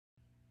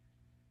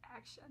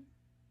Action.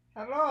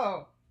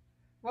 Hello.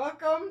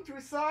 Welcome to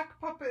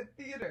Sock Puppet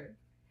Theater.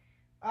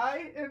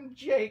 I am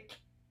Jake.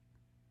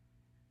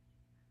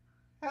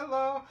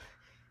 Hello.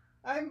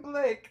 I'm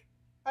Blake.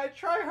 I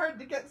try hard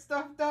to get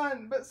stuff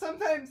done, but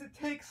sometimes it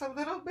takes a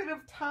little bit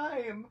of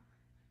time.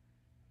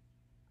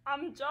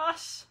 I'm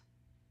Josh.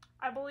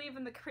 I believe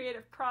in the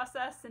creative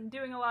process and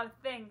doing a lot of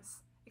things,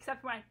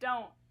 except when I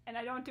don't, and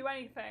I don't do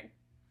anything.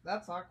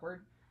 That's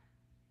awkward.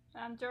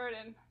 I'm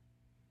Jordan.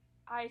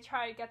 I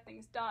try to get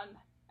things done,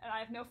 and I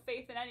have no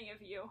faith in any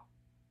of you.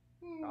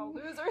 You're all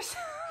losers.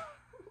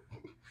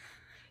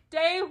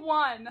 Day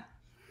 1.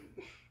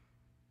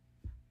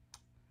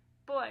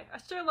 Boy, I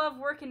sure love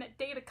working at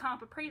Data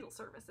Comp Appraisal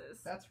Services.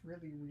 That's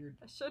really weird.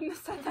 I shouldn't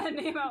have said that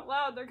name out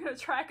loud. They're gonna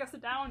track us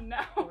down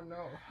now. Oh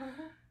no.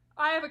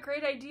 I have a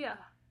great idea.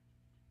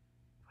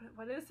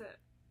 What is it?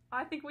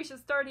 I think we should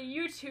start a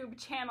YouTube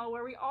channel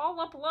where we all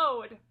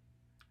upload.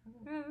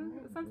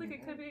 It sounds like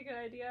it could be a good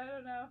idea. I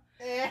don't know.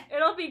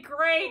 It'll be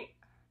great.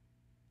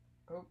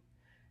 Oh,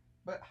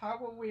 but how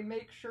will we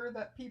make sure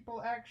that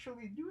people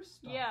actually do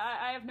stuff? Yeah,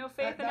 I have no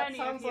faith in any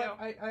of you. That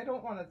sounds like I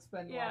don't want to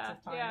spend lots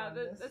of time on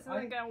this. This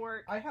isn't gonna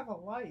work. I have a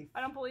life.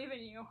 I don't believe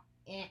in you.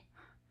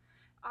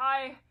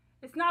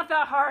 It's not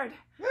that hard.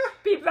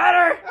 Be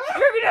better.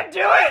 You're gonna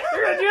do it.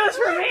 You're gonna do this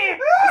for me.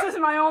 This is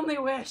my only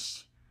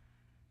wish.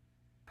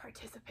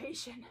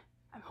 Participation.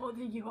 I'm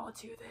holding you all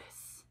to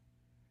this.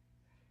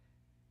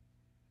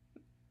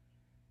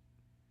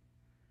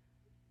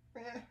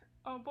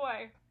 Oh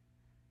boy.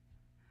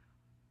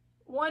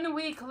 1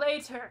 week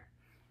later.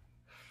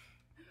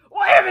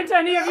 Why haven't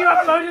any of you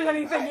uploaded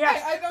anything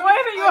yet? Why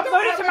haven't you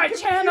uploaded to my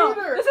channel?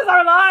 This is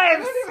our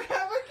lives.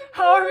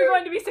 How are we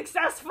going to be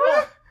successful?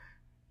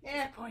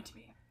 Disappoint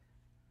me.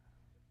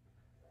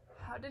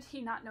 How did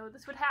he not know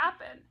this would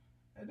happen?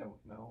 I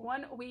don't know.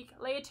 1 week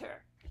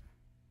later.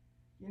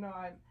 You know,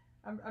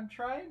 I'm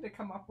trying to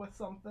come up with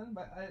something,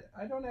 but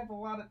I don't have a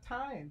lot of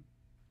time.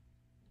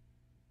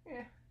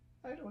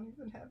 I don't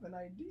even have an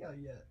idea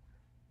yet.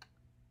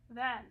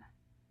 Then,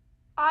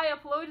 I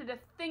uploaded a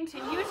thing to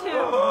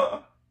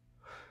YouTube.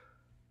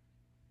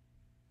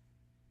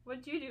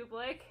 What'd you do,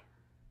 Blake?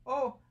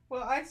 Oh,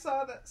 well, I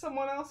saw that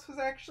someone else was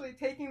actually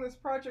taking this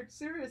project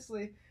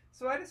seriously,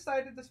 so I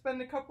decided to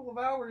spend a couple of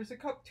hours,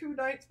 2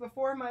 nights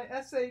before my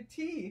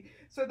SAT,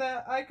 so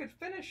that I could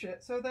finish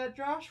it, so that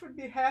Josh would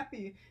be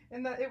happy,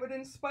 and that it would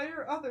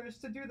inspire others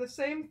to do the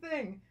same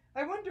thing.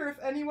 I wonder if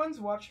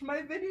anyone's watched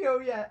my video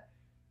yet.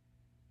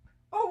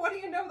 Oh, what do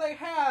you know, they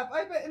have?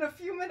 I bet in a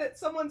few minutes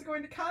someone's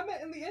going to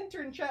comment in the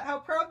intern chat how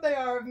proud they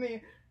are of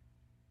me.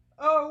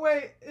 Oh,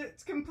 wait,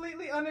 it's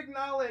completely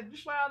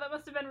unacknowledged. Wow, that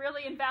must have been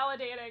really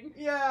invalidating.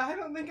 Yeah, I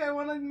don't think I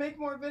want to make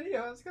more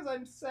videos because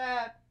I'm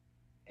sad.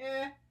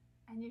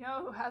 And you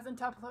know who hasn't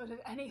uploaded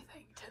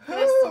anything to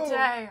this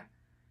day?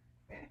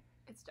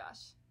 It's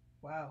Josh.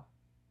 Wow.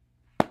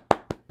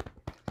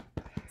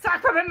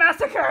 Sock Puppet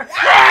Massacre!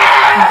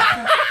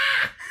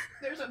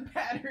 There's a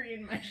battery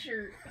in my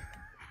shirt.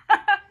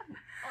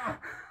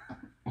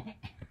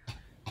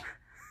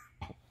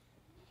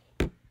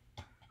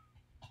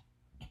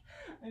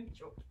 I'm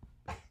joking.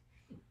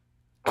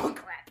 Oh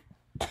crap.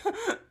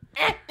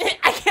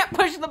 I can't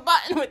push the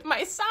button with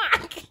my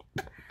sock.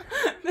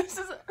 This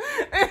is...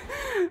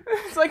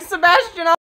 It's like Sebastian